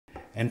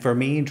And for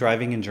me,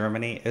 driving in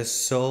Germany is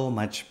so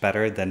much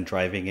better than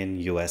driving in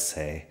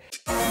USA.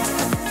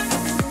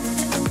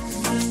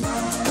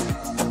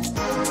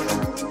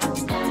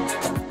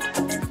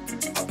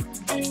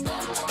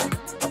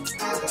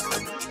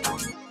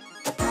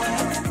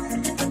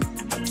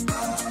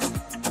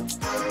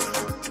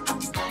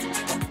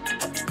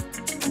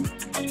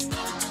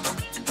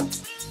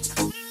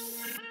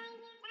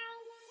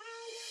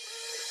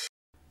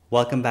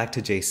 Welcome back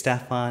to Jay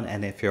Stefan,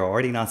 and if you're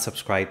already not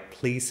subscribed,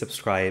 please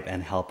subscribe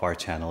and help our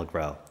channel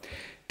grow.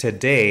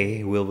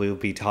 Today, we will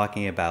be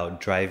talking about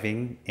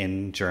driving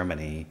in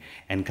Germany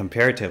and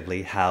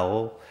comparatively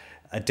how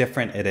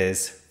different it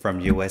is from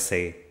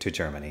USA to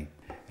Germany.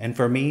 And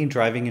for me,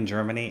 driving in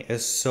Germany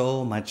is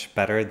so much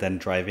better than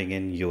driving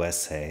in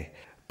USA.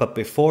 But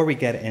before we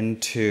get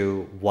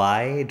into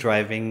why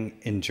driving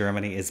in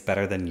Germany is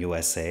better than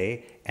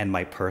USA and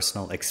my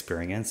personal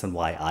experience and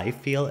why I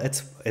feel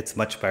it's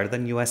much better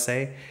than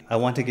USA, I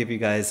want to give you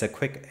guys a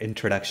quick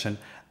introduction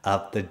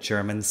of the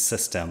German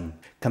system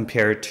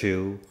compared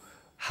to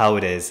how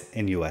it is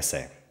in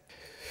USA.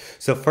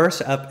 So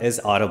first up is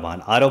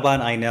Autobahn. Autobahn,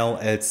 I know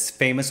it's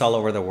famous all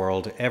over the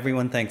world.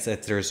 Everyone thinks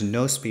that there's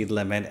no speed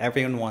limit.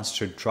 Everyone wants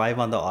to drive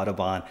on the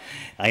Autobahn.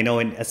 I know,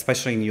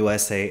 especially in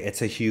USA,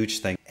 it's a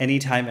huge thing.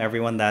 Anytime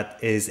everyone that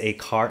is a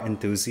car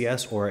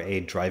enthusiast or a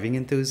driving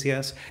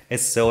enthusiast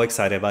is so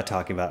excited about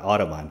talking about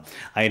Autobahn.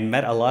 I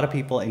met a lot of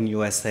people in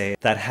USA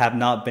that have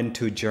not been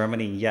to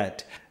Germany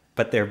yet,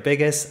 but their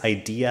biggest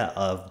idea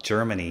of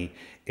Germany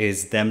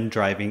is them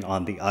driving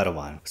on the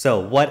Autobahn.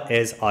 So what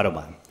is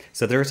Autobahn?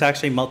 So there's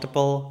actually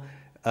multiple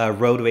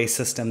roadway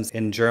systems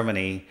in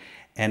Germany,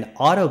 and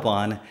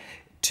Autobahn,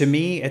 to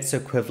me, it's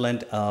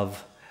equivalent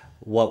of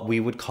what we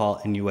would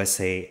call in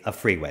USA a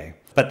freeway.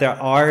 But there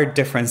are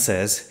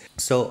differences.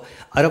 So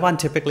Autobahn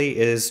typically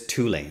is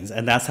 2 lanes,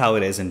 and that's how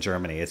it is in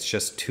Germany. It's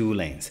just 2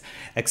 lanes,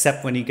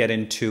 except when you get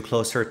into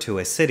closer to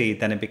a city,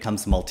 then it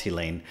becomes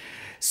multi-lane,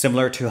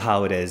 similar to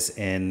how it is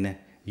in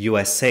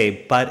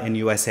USA. But in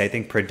USA, I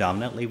think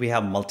predominantly we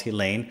have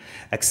multi-lane,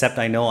 except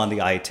I know on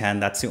the I-10,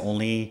 that's the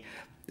only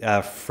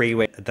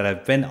freeway that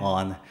I've been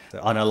on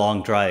a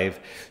long drive.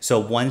 So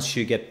once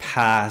you get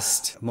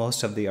past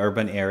most of the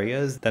urban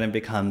areas, then it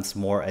becomes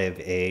more of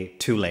a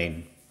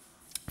 2-lane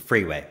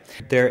freeway.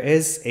 There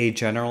is a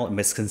general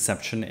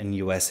misconception in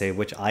USA,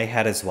 which I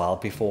had as well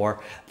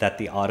before, that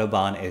the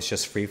Autobahn is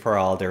just free for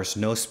all. There's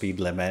no speed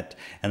limit.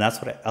 And that's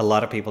what a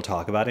lot of people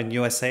talk about in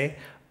USA.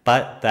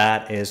 But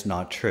that is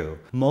not true.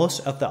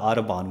 Most of the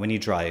Autobahn, when you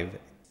drive,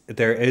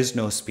 there is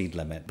no speed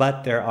limit,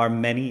 but there are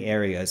many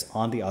areas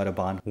on the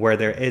Autobahn where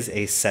there is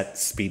a set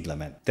speed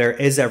limit. There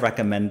is a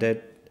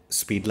recommended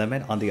speed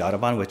limit on the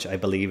Autobahn, which I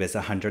believe is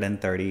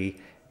 130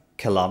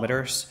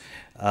 kilometers.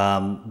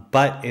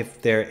 But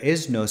if there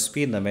is no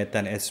speed limit,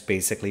 then it's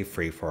basically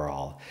free for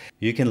all.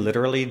 You can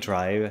literally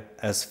drive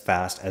as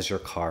fast as your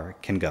car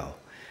can go.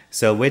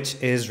 So which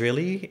is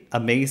really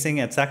amazing.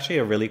 It's actually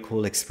a really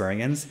cool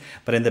experience.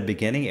 But in the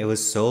beginning, it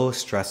was so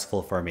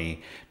stressful for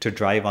me to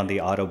drive on the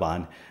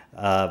Autobahn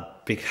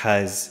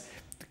because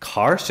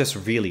cars just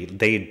really,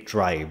 they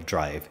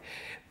drive.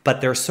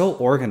 But they're so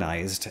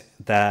organized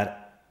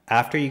that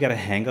after you get a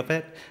hang of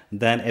it,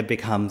 then it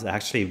becomes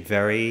actually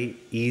very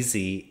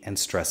easy and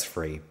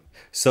stress-free.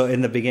 So in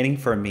the beginning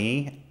for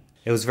me,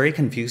 it was very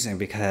confusing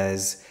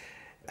because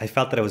I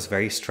felt that it was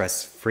very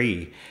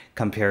stress-free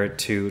compared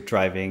to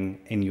driving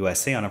in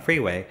USA on a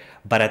freeway.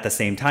 But at the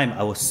same time,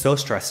 I was so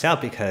stressed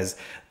out because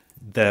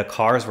the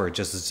cars were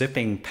just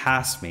zipping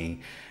past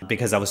me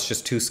because I was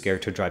just too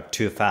scared to drive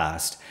too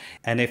fast.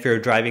 And if you're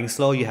driving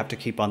slow, you have to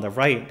keep on the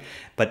right,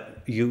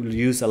 but you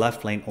use the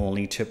left lane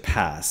only to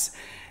pass.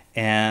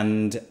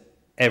 And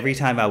every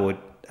time I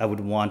would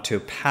want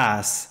to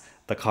pass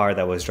the car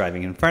that was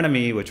driving in front of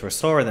me, which was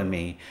slower than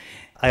me,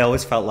 I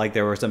always felt like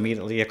there was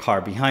immediately a car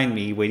behind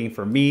me waiting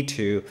for me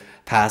to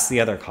pass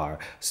the other car.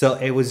 So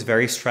it was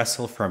very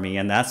stressful for me.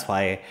 And that's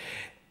why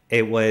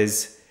it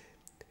was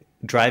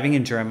driving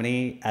in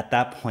Germany at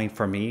that point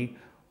for me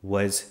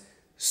was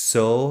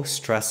so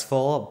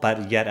stressful,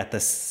 but yet at the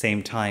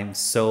same time,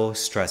 so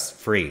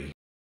stress-free.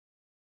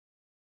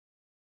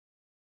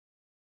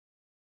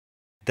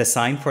 The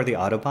sign for the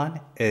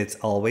Autobahn, it's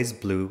always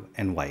blue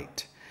and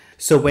white.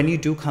 So when you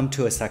do come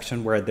to a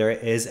section where there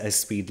is a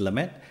speed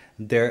limit,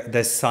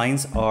 the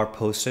signs are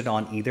posted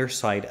on either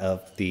side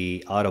of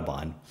the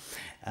Autobahn,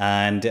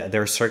 and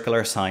they're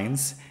circular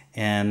signs,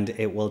 and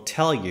it will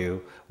tell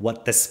you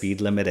what the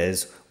speed limit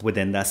is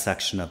within that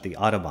section of the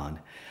Autobahn.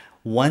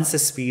 Once the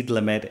speed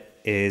limit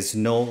is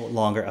no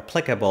longer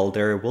applicable,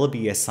 there will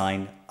be a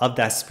sign of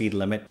that speed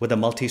limit with a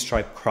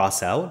multi-stripe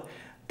cross out.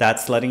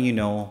 That's letting you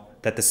know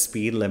that the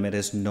speed limit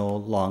is no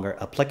longer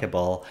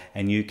applicable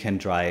and you can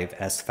drive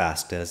as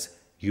fast as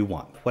you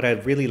want. What I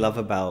really love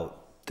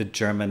about the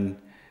German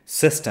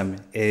system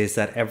is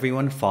that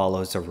everyone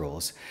follows the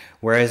rules.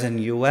 Whereas in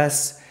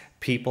US,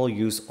 people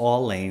use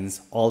all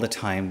lanes all the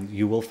time.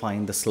 You will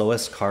find the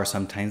slowest car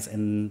sometimes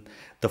in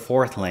the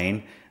 4th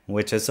lane,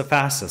 which is the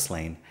fastest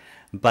lane.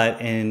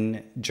 But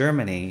in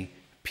Germany,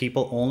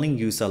 people only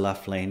use the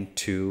left lane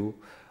to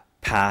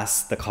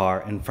pass the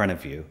car in front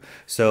of you.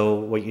 So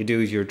what you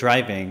do is you're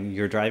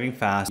driving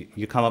fast,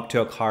 you come up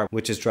to a car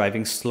which is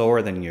driving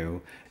slower than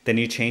you, then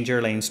you change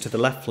your lanes to the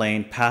left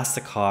lane, pass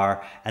the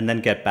car, and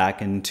then get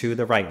back into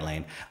the right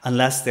lane.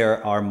 Unless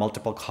there are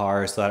multiple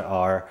cars that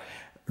are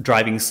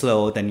driving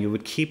slow, then you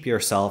would keep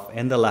yourself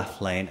in the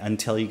left lane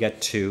until you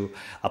get to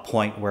a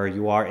point where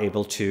you are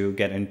able to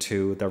get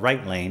into the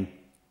right lane,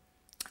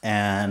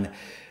 and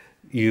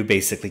you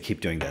basically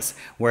keep doing this.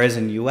 Whereas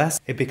in US,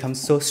 it becomes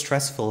so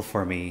stressful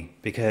for me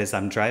because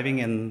I'm driving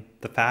in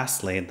the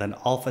fast lane, then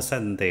all of a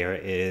sudden there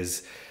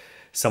is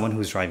someone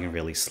who's driving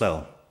really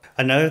slow.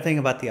 Another thing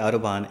about the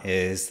Autobahn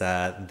is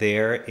that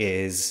there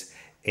is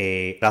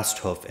a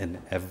Rasthof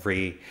in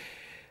every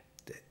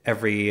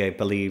I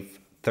believe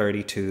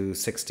 30 to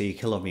 60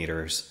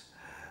 kilometers.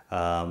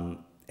 And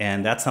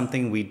that's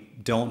something we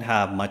don't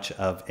have much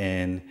of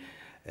in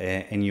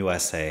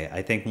USA.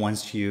 I think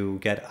once you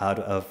get out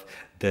of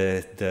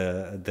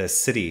the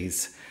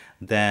cities,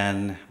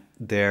 then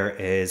there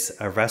is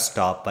a rest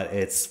stop, but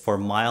it's for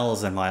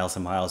miles and miles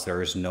and miles,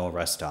 there is no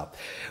rest stop.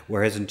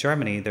 Whereas in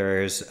Germany,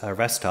 there's a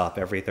rest stop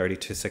every 30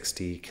 to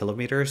 60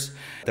 kilometers.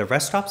 The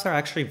rest stops are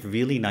actually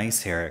really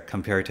nice here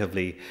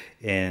comparatively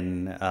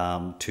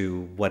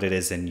to what it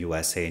is in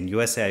USA. In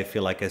USA, I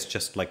feel like it's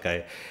just like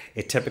a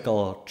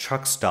typical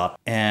truck stop,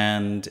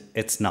 and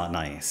it's not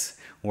nice.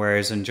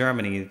 Whereas in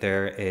Germany,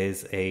 there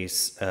is a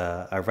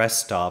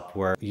rest stop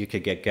where you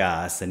could get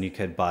gas and you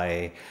could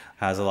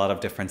has a lot of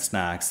different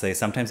snacks. They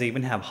sometimes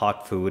even have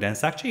hot food, and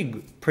it's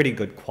actually pretty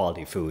good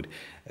quality food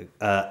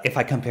if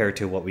I compare it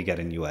to what we get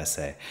in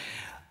USA.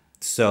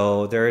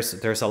 So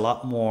there's a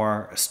lot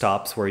more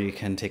stops where you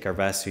can take a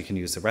rest, you can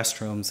use the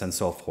restrooms and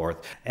so forth.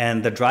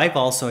 And the drive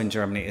also in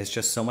Germany is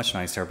just so much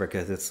nicer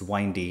because it's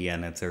windy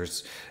and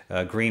there's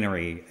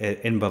greenery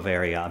in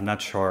Bavaria. I'm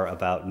not sure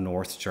about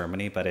North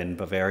Germany, but in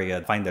Bavaria,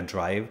 I find the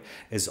drive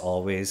is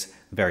always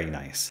very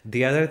nice.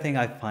 The other thing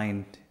I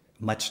find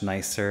much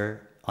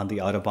nicer on the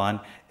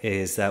Autobahn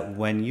is that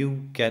when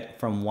you get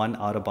from one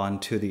Autobahn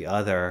to the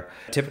other,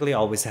 it typically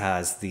always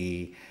has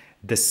the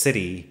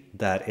city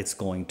that it's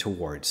going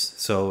towards.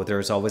 So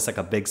there's always like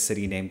a big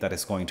city name that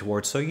it's going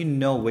towards, so you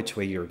know which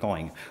way you're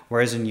going.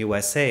 Whereas in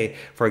USA,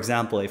 for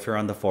example, if you're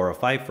on the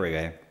 405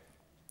 freeway,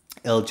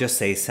 it'll just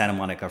say Santa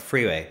Monica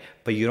Freeway,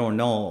 but you don't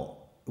know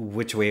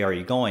which way are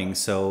you going.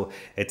 So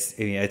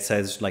it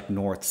says like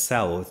north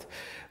south.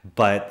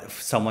 But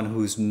someone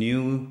who's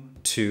new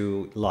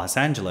to Los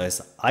Angeles,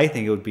 I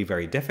think it would be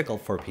very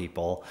difficult for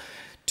people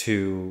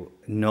to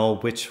know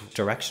which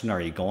direction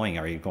are you going.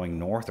 Are you going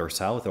north or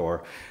south?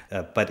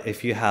 But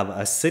if you have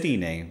a city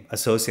name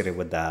associated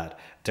with that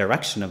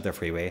direction of the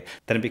freeway,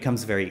 then it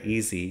becomes very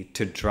easy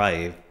to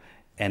drive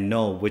and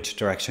know which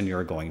direction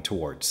you're going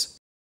towards.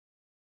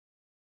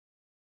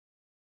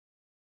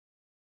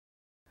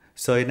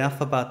 So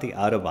enough about the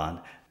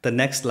Autobahn. The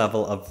next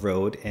level of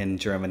road in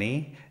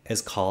Germany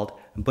is called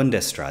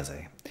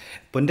Bundesstraße.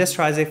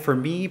 Bundesstraße, for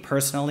me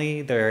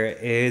personally,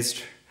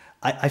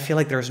 I feel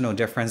like there's no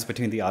difference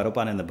between the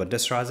Autobahn and the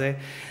Bundesstraße.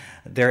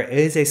 There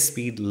is a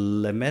speed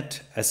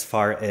limit as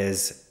far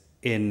as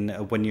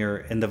when you're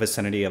in the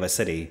vicinity of a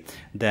city,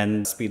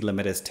 then speed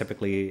limit is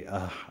typically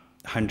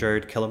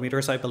 100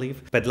 kilometers, I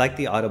believe. But like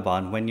the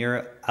Autobahn, when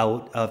you're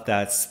out of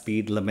that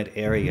speed limit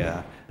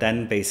area,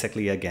 then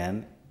basically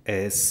again,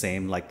 is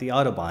same like the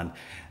Autobahn.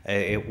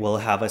 It will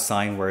have a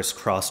sign where it's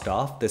crossed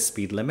off the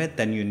speed limit,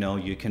 then you know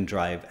you can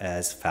drive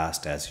as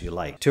fast as you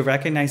like. To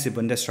recognize the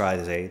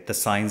Bundesstraße, the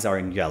signs are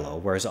in yellow,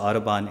 whereas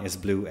Autobahn is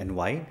blue and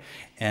white,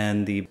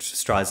 and the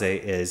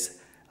Straße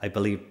is, I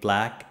believe,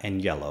 black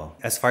and yellow.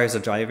 As far as the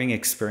driving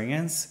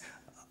experience,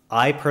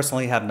 I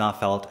personally have not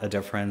felt a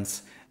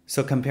difference.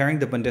 So comparing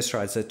the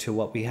Bundesstraße to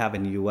what we have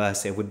in the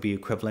US, it would be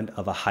equivalent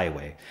of a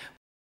highway.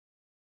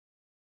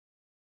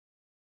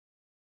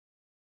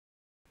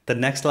 The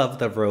next level of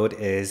the road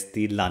is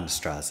the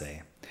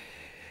Landstraße.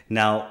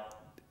 Now,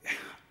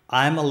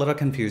 I'm a little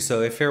confused.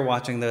 So if you're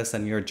watching this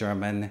and you're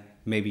German,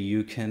 maybe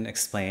you can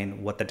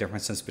explain what the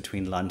difference is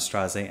between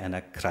Landstraße and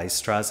a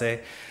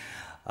Kreisstraße.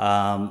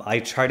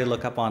 I tried to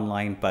look up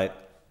online,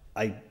 but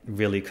I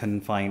really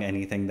couldn't find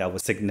anything that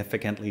was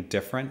significantly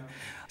different.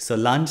 So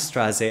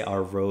Landstraße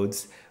are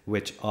roads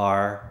which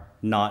are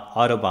not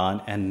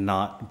Autobahn and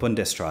not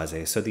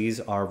Bundesstraße. So these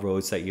are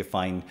roads that you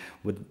find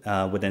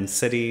within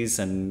cities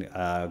and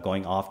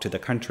going off to the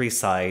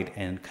countryside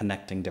and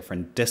connecting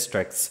different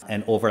districts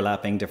and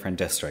overlapping different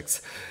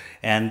districts.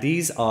 And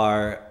these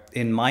are,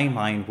 in my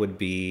mind, would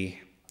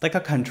be like a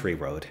country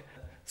road.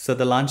 So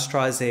the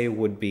Landstraße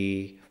would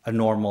be a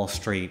normal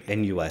street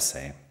in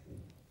USA.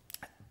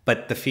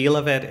 But the feel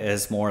of it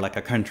is more like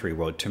a country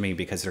road to me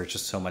because there's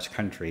just so much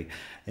country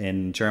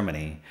in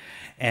Germany.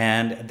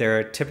 And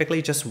they're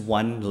typically just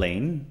one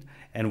lane.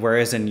 And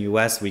whereas in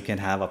US, we can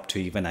have up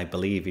to even, I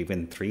believe,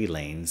 even 3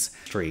 lanes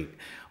street.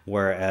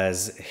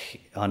 Whereas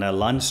on a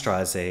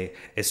Landstraße,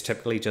 it's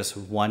typically just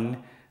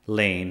one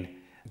lane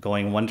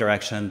going one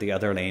direction, the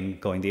other lane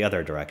going the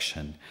other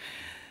direction.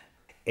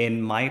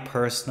 In my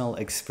personal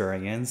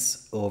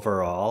experience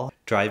overall,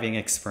 driving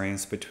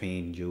experience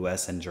between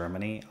US and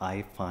Germany,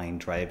 I find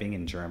driving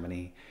in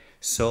Germany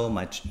so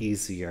much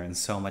easier and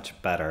so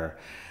much better.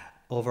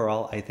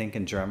 Overall, I think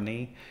in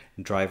Germany,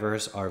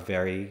 drivers are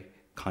very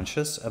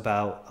conscious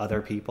about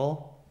other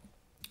people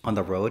on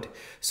the road.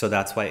 So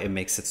that's why it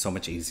makes it so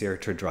much easier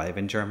to drive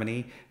in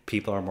Germany.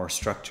 People are more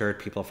structured,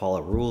 people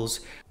follow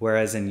rules.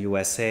 Whereas in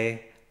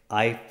USA,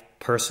 I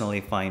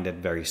personally find it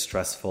very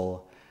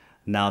stressful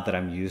now that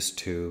I'm used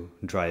to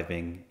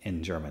driving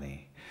in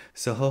Germany.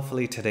 So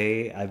hopefully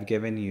today I've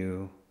given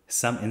you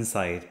some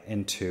insight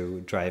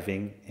into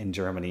driving in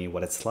Germany,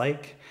 what it's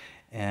like.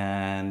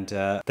 And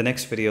the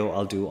next video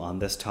I'll do on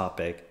this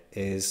topic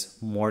is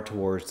more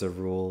towards the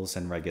rules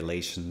and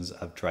regulations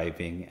of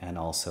driving and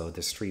also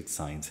the street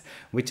signs,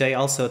 which I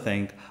also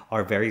think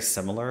are very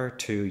similar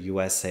to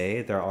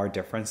USA. There are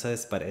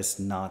differences, but it's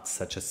not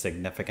such a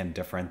significant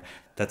difference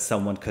that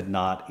someone could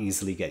not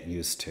easily get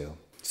used to.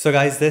 So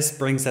guys, this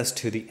brings us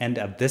to the end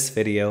of this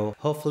video.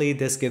 Hopefully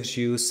this gives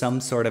you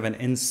some sort of an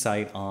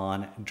insight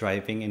on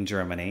driving in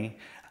Germany.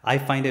 I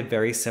find it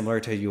very similar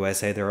to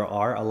USA. There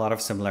are a lot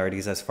of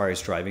similarities as far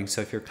as driving.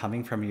 So if you're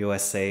coming from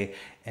USA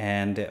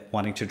and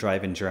wanting to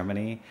drive in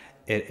Germany,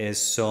 it is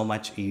so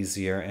much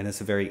easier and it's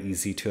very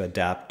easy to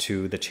adapt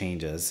to the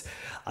changes.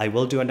 I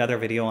will do another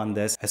video on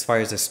this as far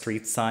as the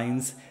street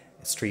signs,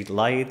 street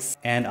lights,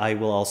 and I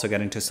will also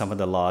get into some of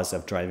the laws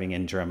of driving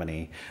in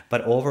Germany.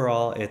 But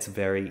overall, it's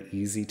very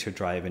easy to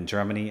drive in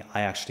Germany.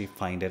 I actually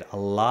find it a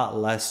lot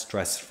less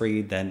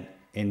stress-free than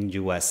in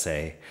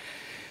USA.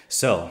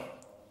 So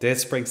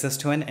this brings us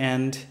to an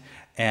end,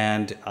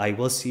 and I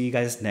will see you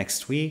guys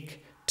next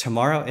week.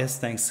 Tomorrow is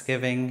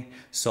Thanksgiving,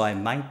 so I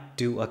might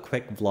do a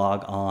quick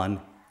vlog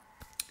on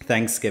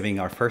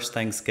Thanksgiving, our first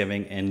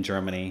Thanksgiving in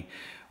Germany,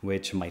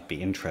 which might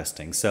be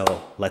interesting. So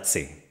let's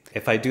see.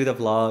 If I do the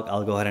vlog,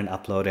 I'll go ahead and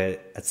upload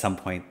it at some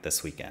point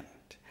this weekend.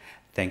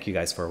 Thank you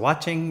guys for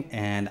watching,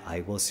 and I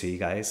will see you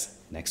guys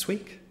next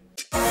week.